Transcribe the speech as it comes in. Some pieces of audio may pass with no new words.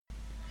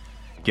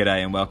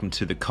G'day and welcome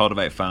to the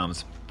Cultivate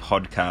Farms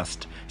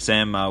podcast.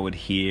 Sam Marwood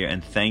here,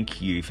 and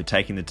thank you for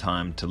taking the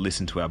time to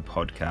listen to our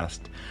podcast.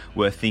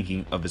 We're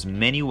thinking of as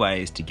many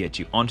ways to get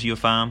you onto your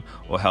farm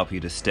or help you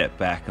to step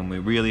back, and we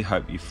really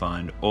hope you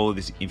find all of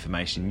this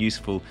information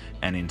useful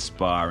and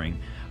inspiring.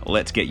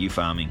 Let's get you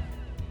farming.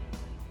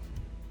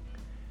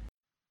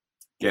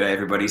 G'day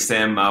everybody,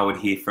 Sam Marwood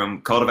here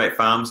from Cultivate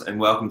Farms, and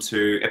welcome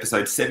to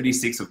episode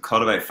 76 of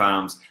Cultivate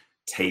Farms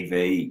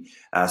TV.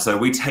 So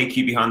we take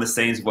you behind the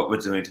scenes of what we're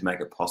doing to make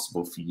it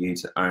possible for you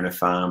to own a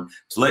farm,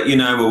 to let you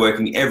know we're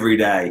working every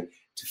day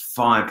to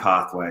find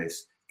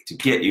pathways to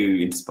get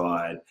you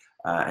inspired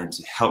and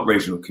to help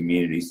regional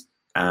communities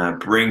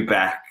bring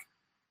back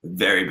the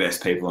very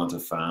best people onto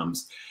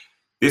farms.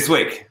 This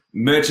week,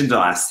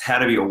 merchandise, how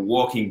to be a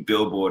walking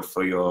billboard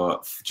for your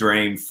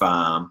dream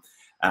farm,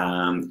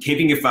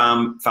 keeping your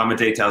farmer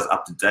details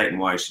up to date and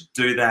why you should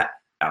do that.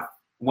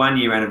 1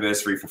 year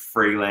anniversary for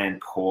Freeland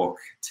Pork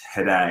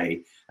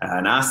today,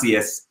 an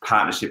RCS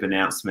partnership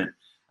announcement,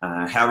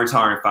 how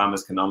retiring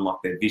farmers can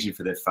unlock their vision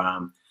for their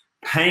farm,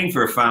 paying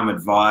for a farm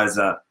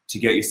advisor to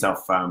get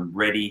yourself farm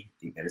ready. I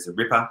think that is a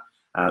ripper.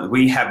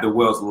 We have the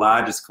world's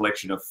largest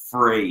collection of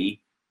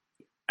free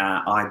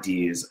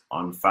ideas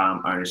on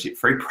farm ownership,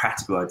 free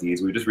practical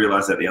ideas. We just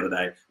realised that the other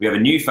day. We have a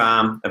new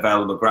farm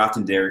available,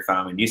 Grafton Dairy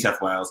Farm in New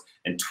South Wales,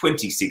 and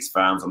 26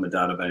 farms on the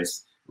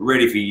database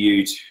ready for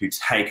you to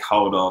take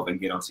hold of and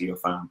get onto your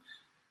farm.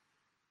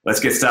 Let's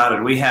get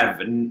started. We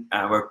have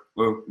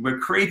we're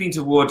creeping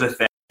towards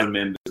 1,000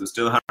 members. We're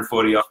still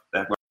 140 off.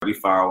 That won't be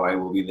far away.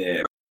 We'll be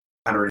there.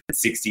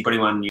 160,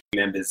 21 new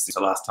members since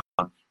the last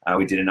time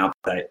we did an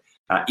update.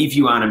 If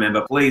you aren't a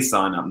member, please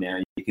sign up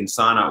now. You can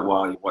sign up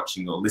while you're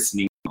watching or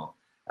listening, or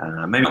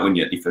maybe not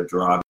if you're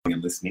driving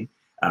and listening.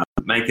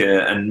 Make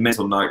a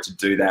mental note to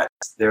do that.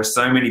 There are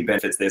so many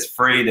benefits. There's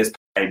free, there's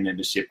paid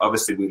membership.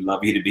 Obviously, we'd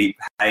love you to be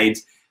paid,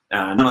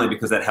 not only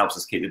because that helps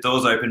us keep the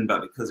doors open,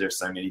 but because there are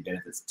so many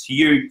benefits to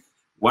you.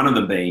 One of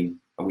them being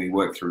we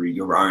work through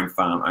your own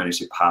farm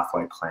ownership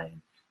pathway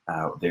plan.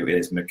 There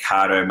is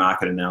Mercado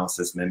market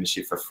analysis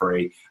membership for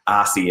free.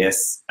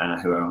 RCS,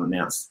 who I'll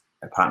announce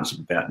a partnership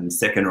about in a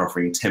second, are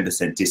offering a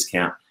 10%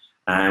 discount.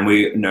 And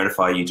we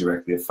notify you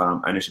directly of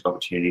farm ownership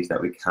opportunities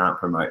that we can't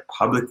promote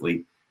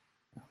publicly.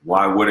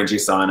 Why wouldn't you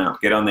sign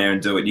up? Get on there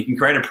and do it. You can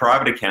create a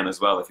private account as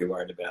well if you're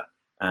worried about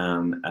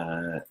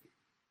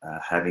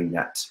having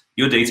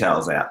your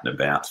details out and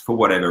about for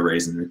whatever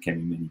reason. There can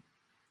be many.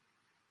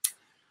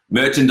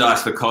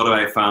 Merchandise for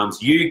Cultivate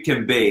Farms. You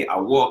can be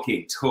a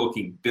walking,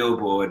 talking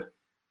billboard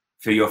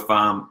for your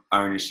farm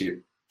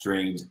ownership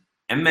dreams.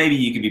 And maybe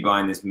you could be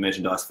buying this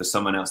merchandise for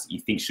someone else that you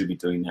think should be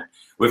doing that.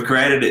 We've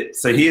created it.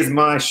 So here's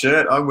my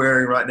shirt I'm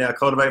wearing right now,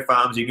 Cultivate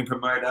Farms. You can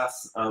promote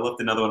us. I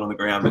left another one on the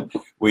ground,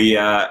 but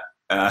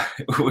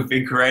we've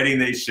been creating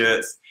these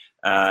shirts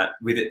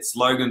with its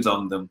slogans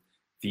on them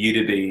for you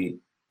to be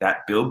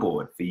that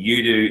billboard, for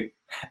you to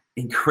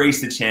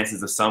increase the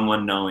chances of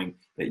someone knowing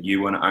that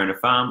you want to own a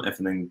farm and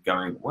for them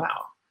going,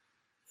 wow,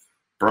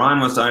 Brian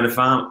wants to own a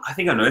farm. I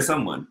think I know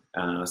someone.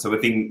 So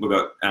we've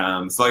got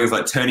slogans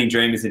like turning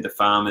dreamers into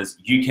farmers,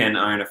 you can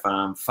own a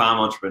farm, farm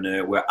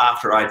entrepreneur. We're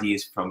after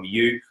ideas from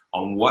you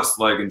on what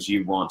slogans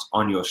you want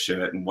on your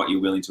shirt and what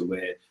you're willing to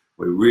wear.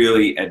 We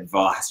really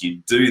advise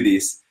you do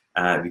this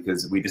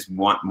because we just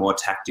want more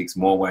tactics,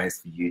 more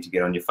ways for you to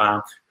get on your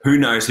farm. Who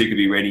knows who could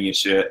be reading your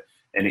shirt,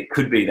 and it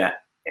could be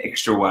that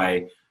extra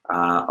way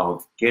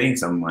of getting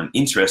someone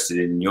interested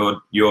in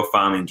your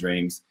farming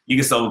dreams. You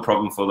can solve a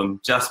problem for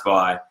them just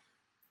by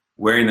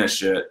wearing that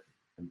shirt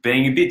and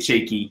being a bit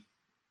cheeky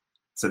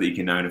so that you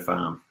can own a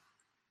farm.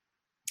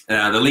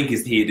 The link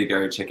is here to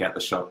go check out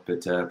the shop,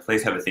 but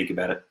please have a think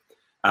about it.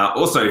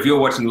 Also, if you're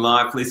watching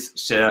live, please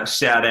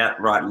shout out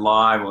right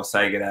live or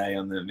say g'day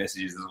on the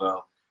messages as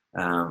well.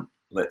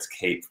 Let's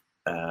get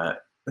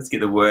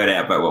the word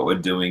out about what we're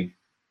doing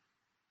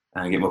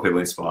and get more people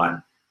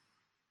inspired.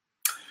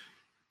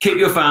 Keep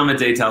your farmer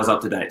details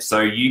up to date. So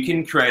you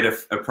can create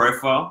a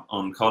profile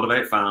on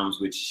Cultivate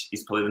Farms, which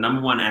is probably the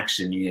number one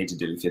action you need to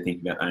do if you're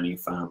thinking about owning a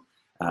farm.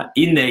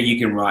 In there, you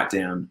can write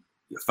down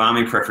your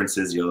farming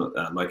preferences, your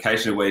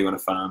location of where you want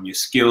to farm, your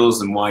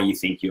skills and why you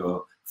think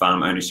you're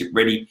farm ownership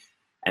ready.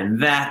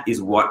 And that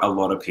is what a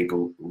lot of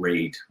people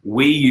read.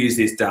 We use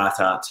this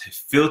data to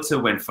filter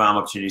when farm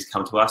opportunities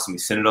come to us, and we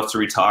send it off to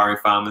retiring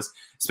farmers,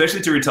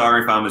 especially to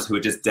retiring farmers who are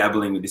just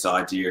dabbling with this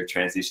idea of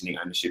transitioning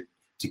ownership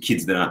to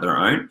kids that aren't their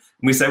own. And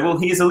we say, well,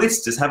 here's a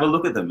list, just have a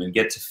look at them and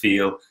get to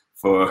feel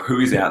for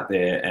who's out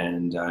there.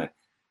 And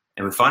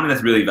we're finding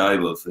that's really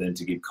valuable for them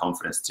to give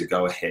confidence to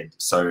go ahead.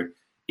 So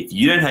if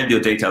you don't have your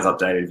details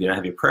updated, if you don't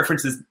have your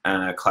preferences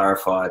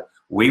clarified,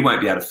 we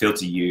won't be able to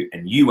filter you,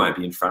 and you won't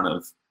be in front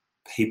of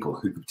people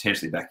who could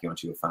potentially back you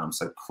onto your farm.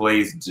 So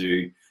please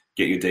do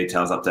get your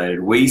details updated.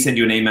 We send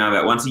you an email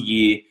about once a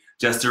year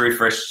just to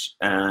refresh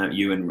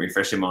you and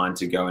refresh your mind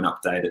to go and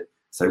update it.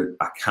 So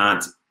I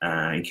can't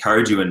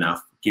encourage you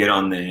enough. Get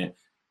on there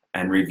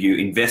and review.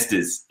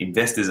 Investors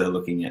are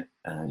looking at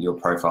your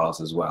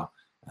profiles as well.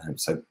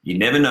 So you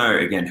never know,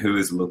 again, who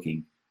is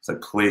looking. So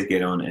please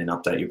get on and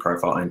update your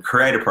profile and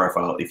create a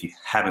profile if you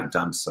haven't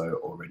done so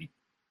already.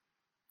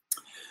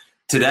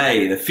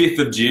 Today, the 5th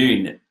of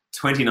June,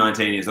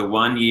 2019, is the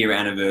 1-year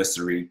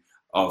anniversary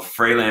of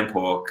Freeland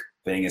Pork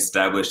being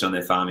established on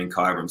their farm in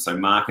Kyabram. So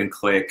Mark and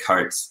Claire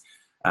Coates,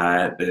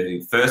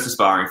 the first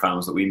aspiring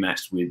farmers that we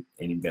matched with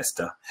an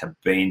investor, have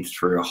been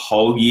through a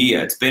whole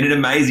year. It's been an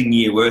amazing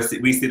year.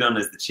 We sit on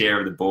as the chair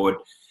of the board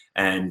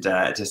and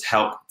just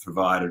help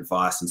provide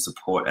advice and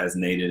support as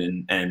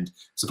needed, and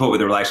support with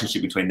the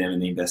relationship between them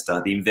and the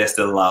investor. The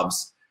investor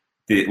loves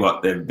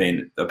what they've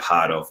been a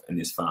part of in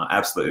this farm.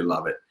 Absolutely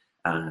love it.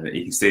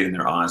 You can see it in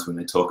their eyes when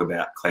they talk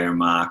about Claire and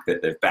Mark,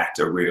 that they've backed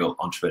a real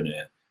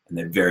entrepreneur and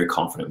they're very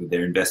confident with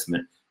their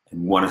investment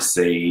and want to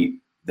see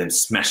them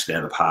smash it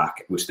out of the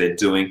park, which they're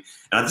doing.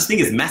 And I just think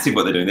it's massive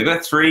what they're doing. They've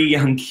got 3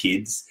 young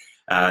kids.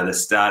 They're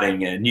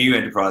starting a new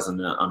enterprise on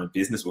a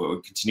business, or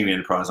a continuing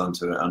enterprise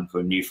onto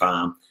a new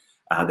farm.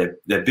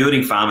 They're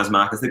building farmers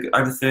markets. They've got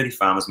over 30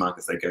 farmers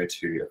markets they go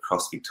to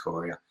across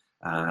Victoria.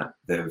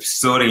 They're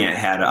sorting out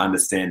how to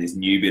understand this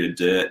new bit of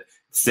dirt,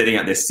 setting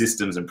up their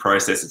systems and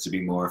processes to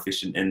be more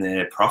efficient, and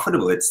they're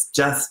profitable. It's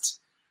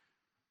just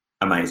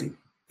amazing.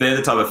 They're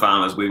the type of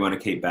farmers we want to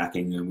keep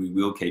backing, and we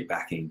will keep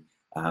backing.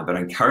 But I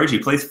encourage you,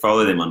 please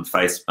follow them on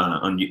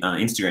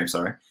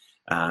Instagram.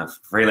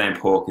 Freeland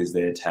Pork is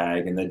their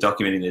tag, and they're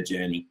documenting their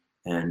journey.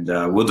 And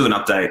we'll do an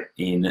update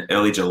in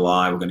early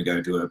July. We're going to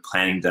go do a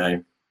planning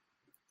day,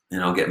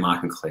 and I'll get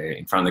Mark and Claire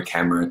in front of the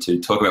camera to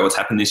talk about what's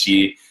happened this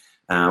year,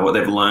 what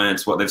they've learned,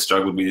 what they've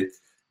struggled with,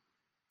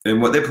 and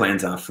what their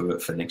plans are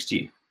for next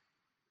year.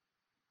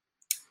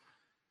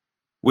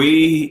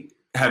 We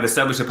have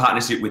established a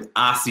partnership with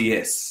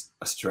RCS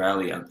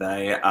Australia.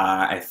 They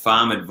are a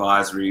farm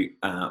advisory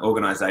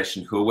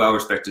organisation who are well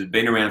respected,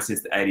 been around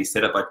since the 80s,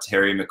 set up by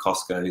Terry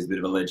McCosker, who's a bit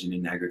of a legend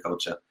in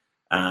agriculture.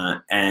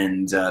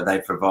 And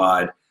they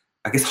provide,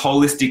 I guess,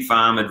 holistic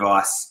farm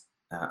advice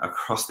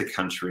across the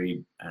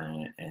country.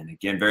 And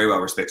again, very well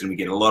respected. We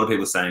get a lot of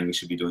people saying we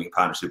should be doing a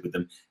partnership with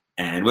them,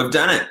 and we've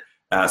done it.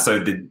 So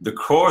the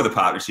core of the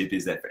partnership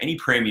is that for any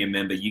premium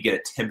member, you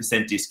get a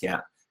 10%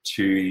 discount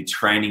to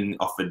training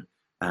offered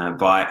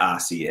by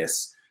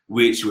RCS,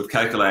 which we've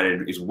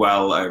calculated is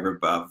well over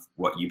above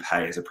what you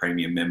pay as a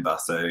premium member.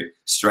 So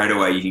straight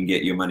away you can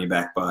get your money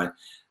back by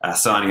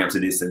signing up to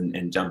this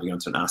and jumping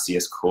onto an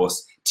RCS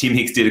course. Tim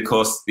Hicks did a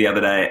course the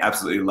other day,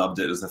 absolutely loved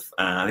it. It was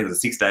I think it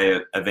was a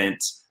 6-day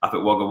event up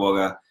at Wagga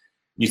Wagga,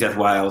 New South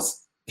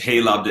Wales.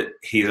 He loved it.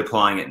 He's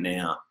applying it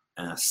now.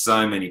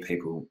 So many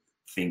people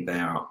think they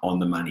are on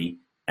the money,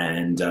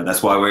 and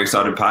that's why we're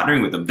excited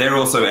partnering with them. They're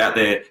also out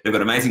there. They've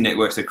got amazing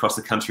networks across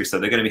the country, so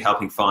they're going to be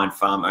helping find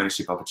farm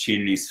ownership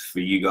opportunities for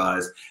you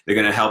guys. They're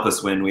going to help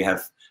us when we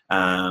have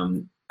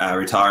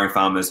retiring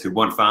farmers who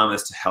want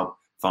farmers to help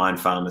find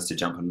farmers to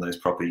jump on those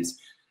properties.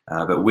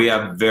 But we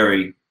are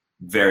very,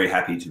 very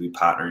happy to be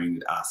partnering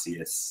with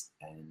RCS,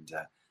 and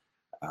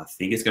I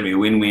think it's going to be a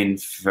win-win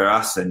for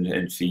us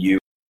and for you,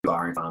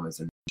 aspiring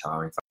farmers and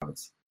retiring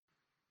farmers.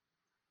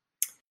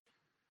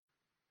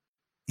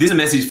 This is a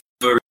message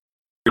for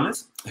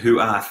farmers who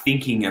are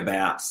thinking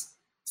about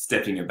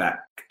stepping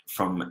back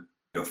from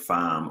your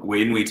farm.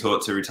 When we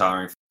talk to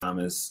retiring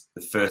farmers,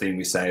 the first thing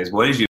we say is,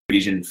 what is your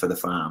vision for the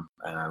farm?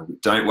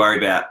 Don't worry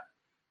about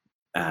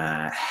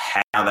how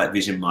that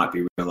vision might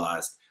be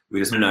realised. We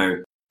just want to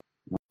know,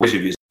 what is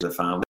your vision for the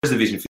farm? What is the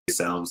vision for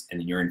yourselves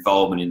and your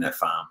involvement in that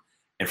farm?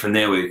 And from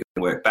there, we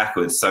can work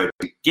backwards. So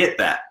to get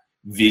that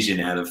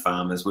vision out of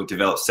farmers, we've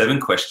developed 7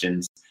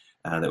 questions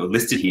that were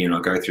listed here, and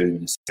I'll go through them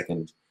in a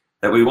second,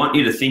 that we want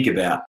you to think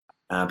about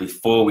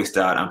before we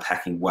start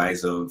unpacking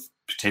ways of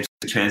potentially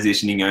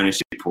transitioning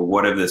ownership or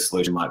whatever the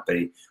solution might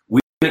be.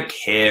 We don't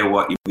care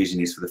what your vision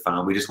is for the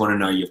farm. We just want to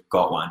know you've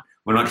got one.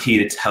 We're not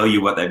here to tell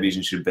you what that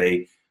vision should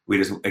be. We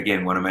just,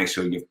 again, want to make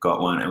sure you've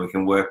got one, and we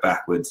can work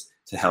backwards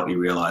to help you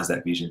realise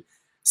that vision.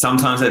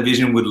 Sometimes that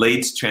vision would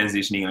lead to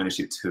transitioning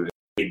ownership to a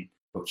kid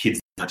or kids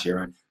not your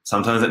own.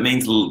 Sometimes it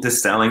means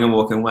just selling and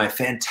walking away.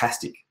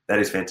 Fantastic. That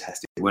is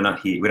fantastic. We're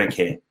not here. We don't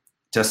care.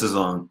 Just as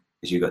long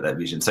as you got that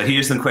vision. So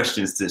here's some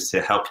questions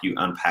to help you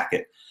unpack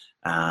it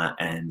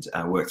and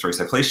work through.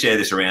 So please share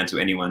this around to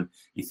anyone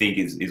you think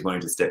is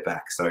wanting to step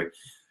back. So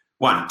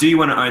 1, do you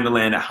want to own the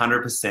land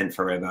 100%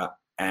 forever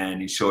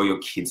and ensure your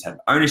kids have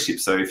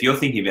ownership? So if you're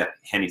thinking about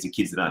handing to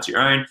kids that aren't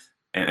your own,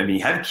 and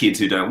you have kids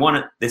who don't want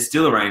it, there's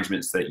still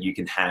arrangements that you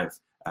can have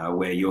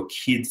where your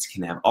kids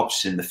can have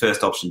the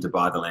first option to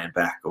buy the land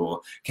back, or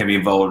can be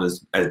involved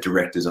as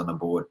directors on the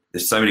board.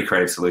 There's so many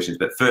creative solutions.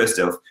 But first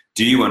off,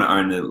 do you want to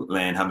own the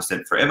land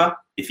 100% forever?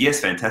 If yes,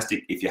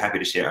 fantastic. If you're happy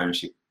to share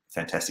ownership,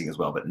 fantastic as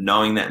well. But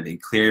knowing that and being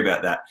clear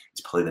about that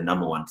is probably the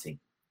number one thing.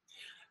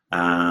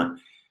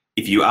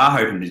 If you are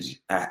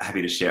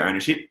happy to share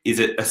ownership, is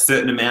it a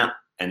certain amount?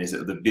 And is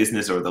it the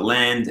business or the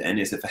land? And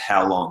is it for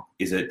how long?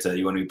 Is it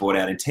you want to be bought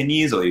out in 10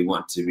 years, or you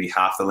want to be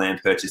half the land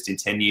purchased in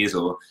 10 years,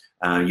 or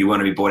you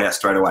want to be bought out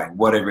straight away?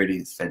 Whatever it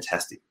is,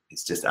 fantastic.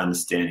 It's just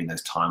understanding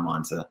those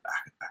timelines.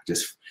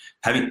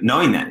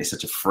 Knowing that is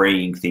such a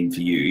freeing thing for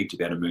you to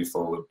be able to move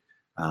forward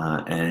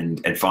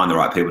and find the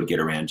right people to get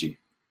around you.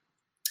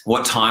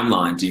 What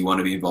timeline do you want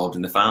to be involved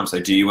in the farm? So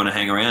do you want to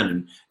hang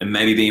around and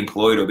maybe be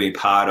employed or be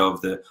part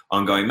of the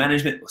ongoing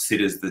management, or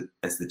sit as the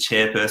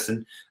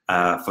chairperson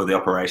for the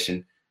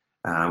operation?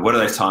 What are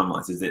those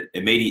timelines? Is it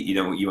immediate,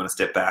 you want to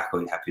step back, or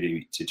are you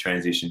happy to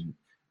transition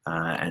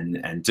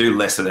and do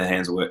less of the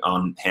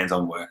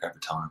hands-on work over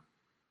time?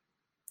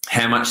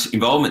 How much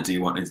involvement do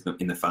you want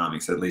in the farming?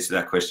 So at least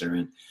that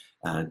question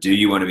around, do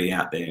you want to be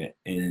out there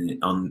in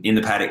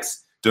the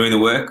paddocks doing the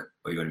work,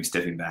 or you want to be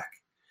stepping back?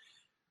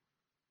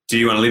 Do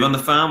you want to live on the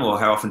farm, or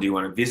how often do you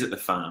want to visit the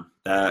farm?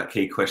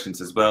 Key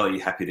questions as well. Are you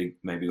happy to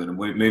maybe want to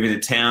move into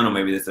town, or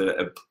maybe there's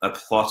a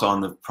plot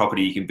on the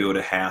property you can build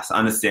a house?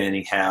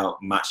 Understanding how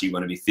much you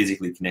want to be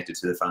physically connected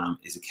to the farm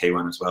is a key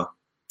one as well.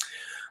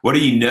 What are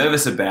you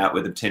nervous about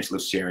with the potential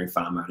of sharing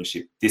farm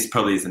ownership? This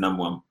probably is the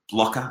number one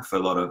blocker for a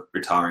lot of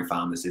retiring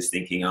farmers, is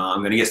thinking, oh,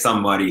 I'm going to get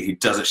somebody who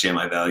doesn't share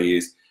my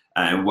values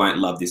and won't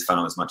love this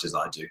farm as much as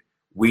I do.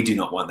 We do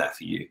not want that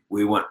for you.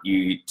 We want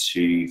you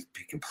to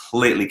be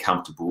completely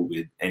comfortable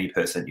with any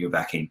person you're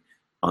backing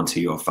onto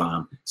your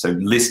farm. So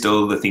list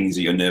all the things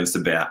that you're nervous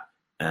about,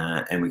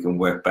 and we can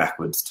work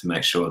backwards to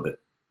make sure that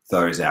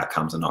those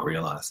outcomes are not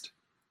realised.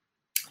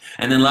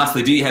 And then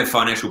lastly, do you have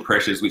financial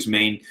pressures, which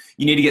mean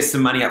you need to get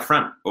some money up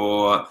front,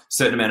 or a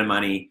certain amount of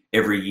money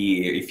every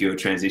year if you're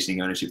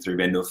transitioning ownership through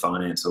vendor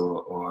finance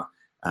or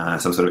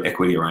some sort of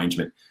equity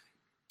arrangement?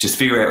 Just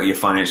figure out what your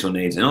financial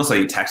needs and also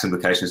your tax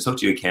implications. Talk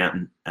to your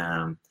accountant.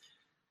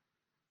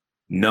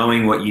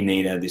 Knowing what you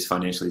need out of this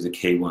financially is a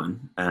key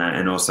one,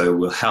 and also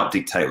will help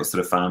dictate what sort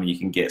of farm you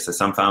can get. So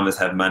some farmers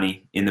have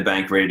money in the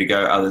bank ready to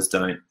go, others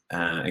don't.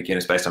 Again,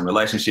 it's based on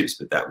relationships,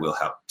 but that will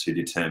help to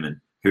determine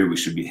who we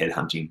should be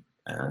headhunting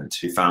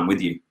to farm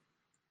with you.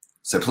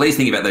 So please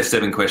think about those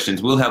 7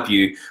 questions. We'll help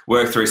you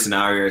work through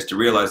scenarios to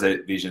realise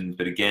that vision.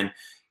 But again,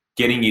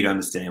 getting you to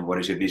understand what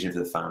is your vision for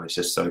the farm is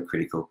just so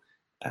critical.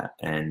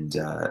 And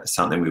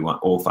something we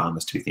want all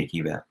farmers to be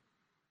thinking about.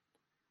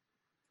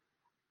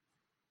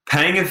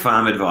 Paying a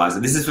farm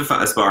advisor, this is for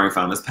aspiring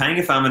farmers, paying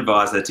a farm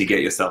advisor to get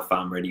yourself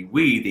farm ready,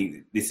 we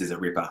think this is a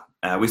ripper.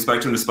 We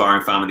spoke to an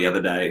aspiring farmer the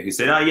other day who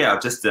said, oh yeah,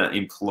 I've just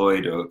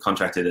employed or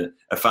contracted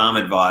a farm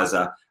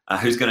advisor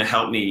who's going to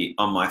help me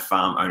on my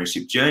farm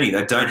ownership journey.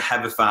 They don't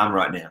have a farm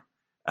right now.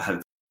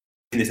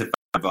 This farm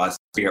advisor to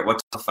figure out what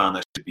type of farm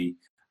they should be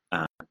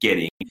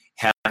getting,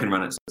 how they can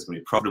run it so it's going to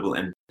be profitable,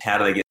 and how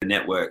do they get the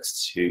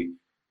networks to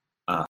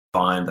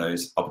find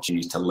those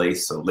opportunities to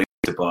lease or lease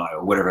to buy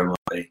or whatever it might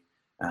be.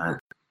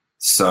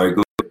 So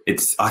good.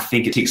 I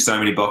think it ticks so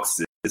many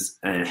boxes,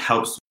 and it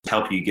helps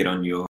help you get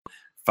on your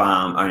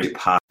farm ownership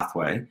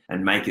pathway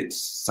and make it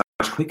so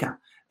much quicker.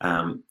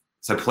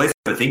 So please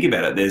have a think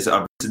about it. There's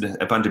a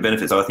bunch of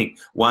benefits. I think,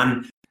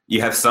 one,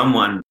 you have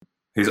someone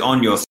who's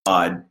on your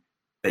side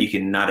that you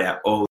can nut out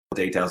all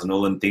the details and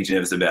all the things you're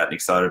nervous about and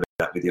excited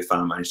about with your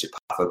farm ownership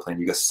pathway plan.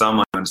 You've got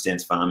someone who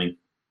understands farming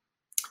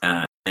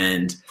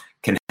and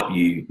can help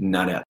you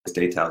nut out those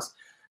details.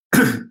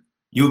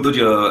 You'll build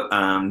your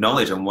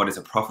knowledge on what is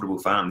a profitable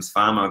farm. This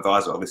farm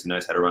advisor obviously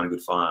knows how to run a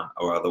good farm,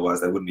 or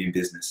otherwise they wouldn't be in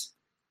business.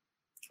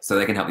 So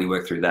they can help you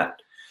work through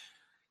that.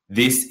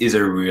 This is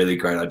a really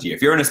great idea.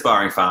 If you're an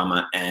aspiring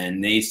farmer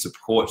and need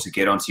support to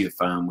get onto your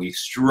farm, we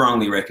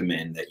strongly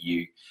recommend that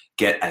you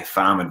get a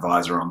farm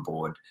advisor on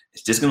board.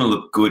 It's just going to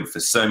look good for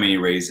so many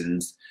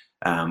reasons.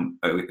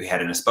 We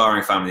had an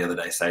aspiring farmer the other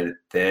day say that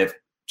they've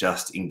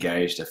just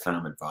engaged a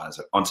farm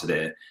advisor onto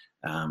their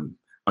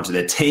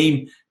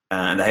team,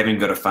 and they haven't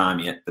got a farm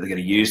yet, but they're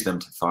going to use them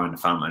to find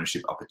farm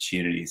ownership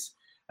opportunities.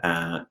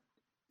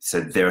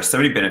 So there are so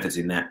many benefits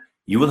in that.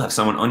 You will have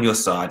someone on your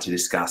side to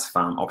discuss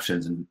farm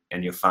options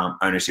and your farm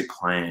ownership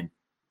plan.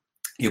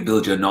 You'll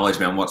build your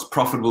knowledge around what's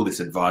profitable. This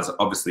advisor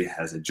obviously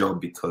has a job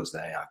because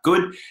they are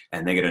good,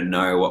 and they're going to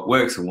know what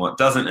works and what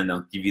doesn't, and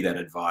they'll give you that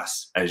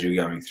advice as you're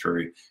going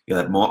through. You'll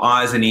have more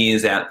eyes and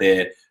ears out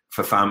there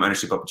for farm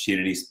ownership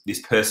opportunities.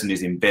 This person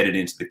is embedded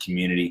into the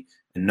community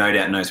and no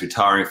doubt knows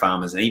retiring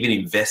farmers and even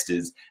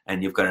investors,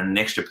 and you've got an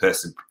extra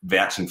person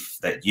vouching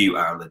that you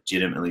are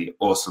legitimately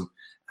awesome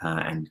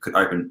and could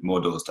open more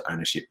doors to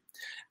ownership.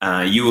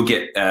 You will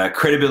get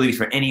credibility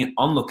for any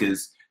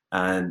onlookers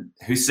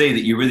who see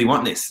that you really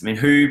want this. I mean,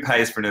 who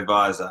pays for an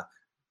advisor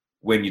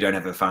when you don't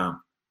have a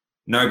farm?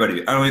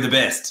 Nobody, only the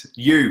best.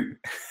 You.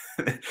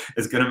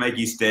 It's going to make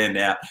you stand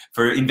out.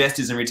 For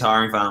investors and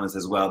retiring farmers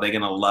as well, they're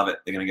going to love it.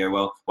 They're going to go,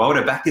 well, why would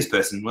I back this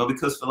person? Well,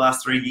 because for the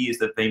last 3 years,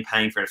 they've been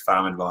paying for a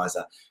farm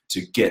advisor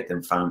to get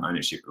them farm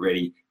ownership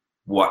ready.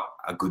 What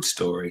a good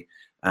story.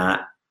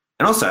 And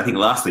also, I think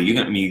lastly, you're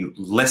going to be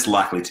less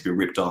likely to be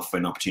ripped off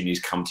when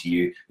opportunities come to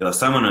you. You'll have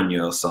someone on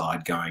your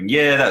side going,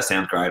 yeah, that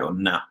sounds great, or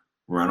nah,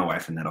 run away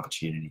from that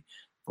opportunity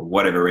for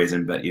whatever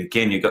reason. But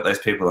again, you've got those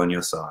people on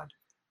your side.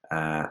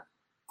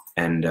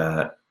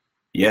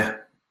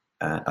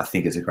 I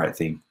think it's a great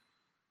thing.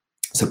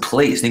 So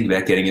please think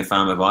about getting a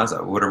farm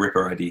advisor. What a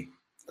ripper idea.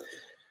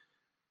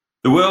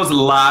 The world's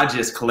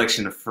largest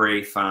collection of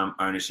free farm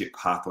ownership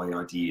pathway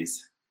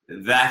ideas.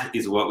 That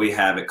is what we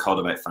have at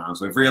Cultivate Farms.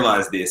 We've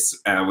realised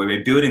this. We've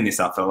been building this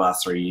up for the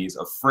last 3 years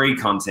of free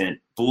content,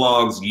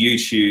 blogs,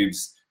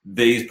 YouTubes,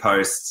 these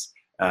posts,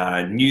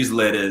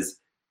 newsletters,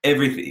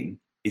 everything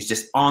is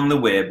just on the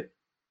web,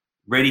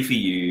 ready for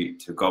you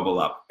to gobble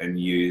up and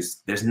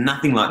use. There's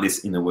nothing like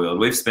this in the world.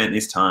 We've spent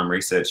this time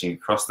researching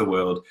across the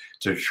world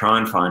to try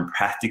and find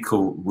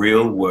practical,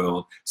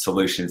 real-world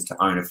solutions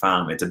to own a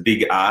farm. It's a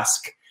big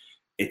ask.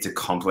 It's a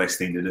complex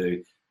thing to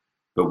do,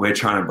 but we're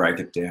trying to break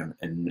it down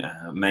and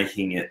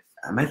making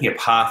a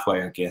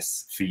pathway, I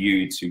guess, for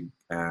you to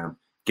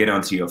get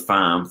onto your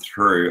farm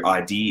through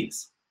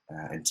ideas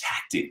and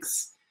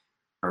tactics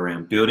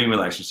around building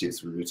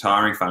relationships with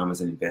retiring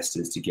farmers and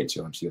investors to get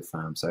you onto your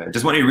farm. So I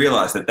just want you to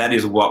realize that that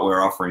is what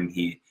we're offering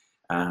here.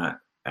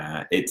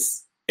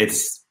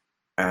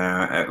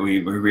 We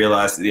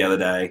realized the other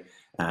day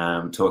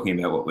talking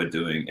about what we're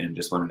doing, and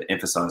just wanted to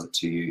emphasize it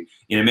to you.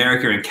 In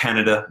America and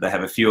Canada, they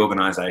have a few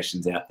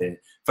organizations out there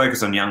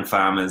focused on young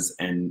farmers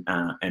and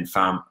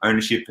farm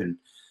ownership,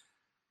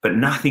 but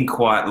nothing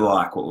quite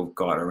like what we've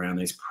got around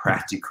these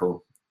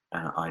practical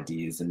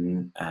ideas.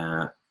 And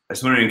I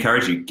just want to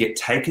encourage you,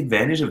 take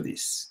advantage of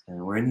this.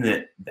 We're in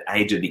the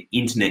age of the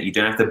internet. You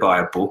don't have to buy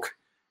a book.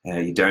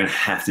 You don't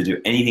have to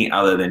do anything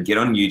other than get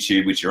on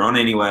YouTube, which you're on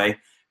anyway,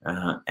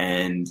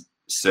 and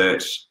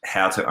search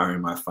how to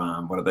own my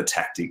farm. What are the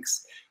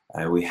tactics?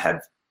 We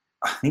have,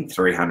 I think,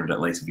 300 at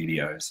least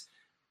videos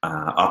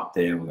up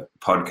there with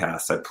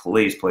podcasts. So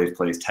please, please,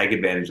 please take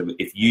advantage of it.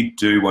 If you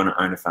do want to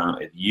own a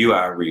farm, if you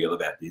are real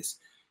about this,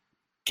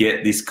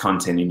 get this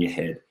content in your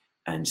head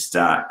and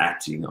start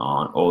acting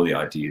on all the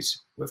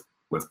ideas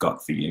we've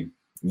got for you.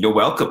 You're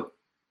welcome.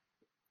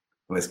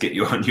 Let's get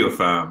you on your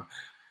farm.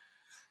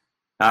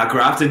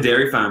 Grafton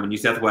Dairy Farm in New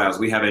South Wales.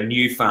 We have a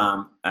new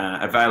farm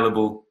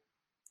available.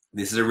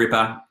 This is a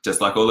ripper, just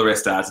like all the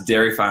rest are. It's a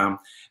dairy farm.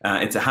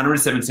 It's a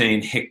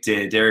 117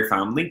 hectare dairy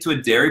farm linked to a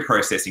dairy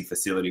processing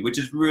facility, which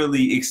is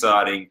really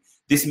exciting.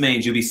 This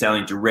means you'll be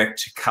selling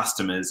direct to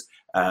customers.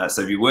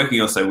 So if you're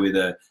working also with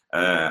a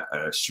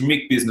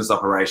schmick business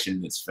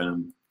operation that's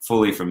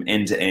fully from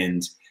end to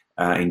end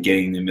and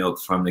getting the milk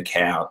from the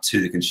cow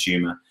to the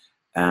consumer.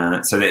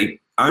 So the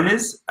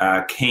owners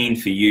are keen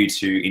for you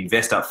to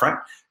invest up front.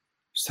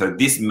 So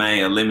this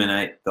may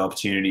eliminate the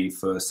opportunity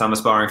for some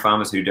aspiring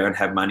farmers who don't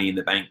have money in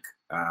the bank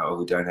or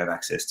who don't have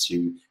access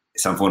to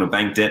some form of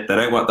bank debt. They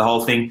don't want the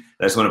whole thing.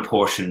 They just want a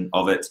portion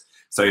of it.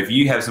 So if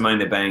you have some money in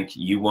the bank,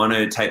 you want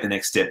to take the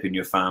next step in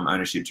your farm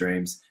ownership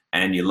dreams,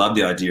 and you love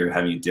the idea of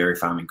having a dairy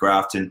farm in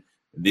Grafton,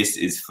 this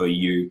is for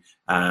you.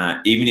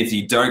 Even if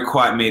you don't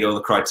quite meet all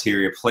the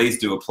criteria, please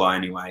do apply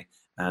anyway.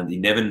 You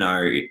never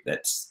know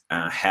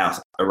how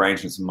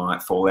arrangements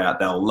might fall out.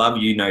 They'll love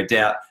you, no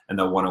doubt, and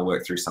they'll want to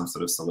work through some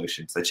sort of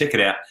solution. So check it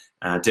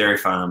out, Dairy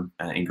Farm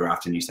in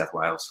Grafton, New South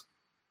Wales.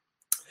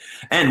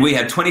 And we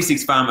have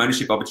 26 farm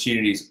ownership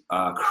opportunities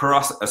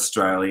across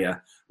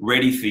Australia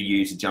ready for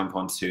you to jump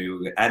onto.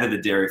 We added the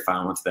dairy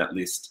farm onto that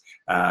list.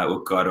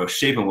 We've got a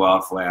sheep and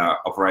wildflower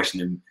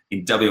operation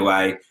in WA,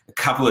 a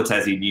couple of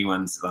Tassie new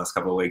ones the last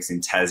couple of weeks in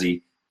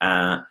Tassie.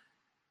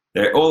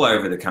 They're all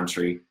over the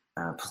country.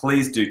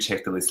 Please do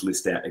check the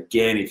list out.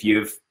 Again,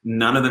 if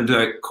none of them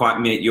don't quite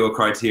meet your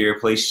criteria,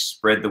 please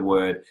spread the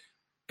word.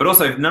 But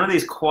also, if none of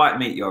these quite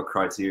meet your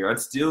criteria, I'd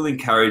still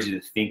encourage you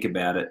to think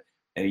about it.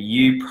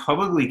 You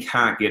probably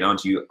can't get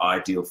onto your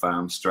ideal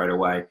farm straight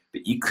away,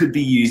 but you could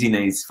be using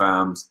these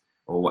farms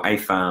or a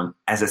farm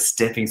as a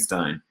stepping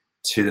stone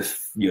to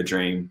your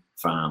dream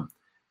farm.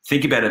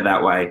 Think about it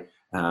that way.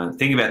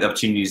 Think about the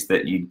opportunities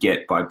that you'd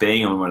get by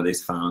being on one of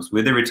these farms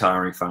with a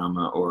retiring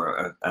farmer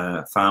or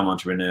a farm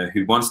entrepreneur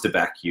who wants to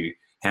back you,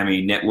 how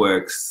many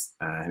networks,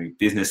 how many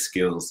business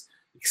skills,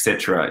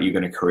 etc. you're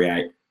going to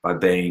create by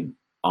being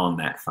on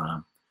that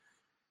farm.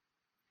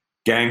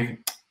 Gang,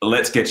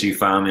 let's get you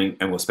farming,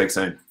 and we'll speak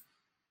soon.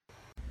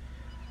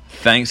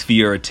 Thanks for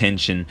your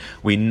attention.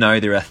 We know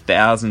there are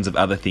thousands of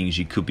other things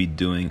you could be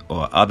doing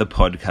or other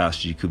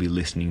podcasts you could be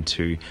listening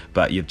to,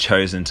 but you've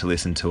chosen to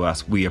listen to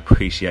us. We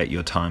appreciate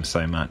your time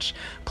so much.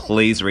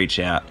 Please reach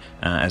out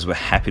as we're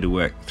happy to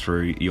work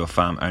through your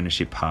farm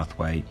ownership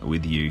pathway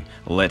with you.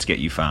 Let's get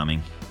you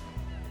farming.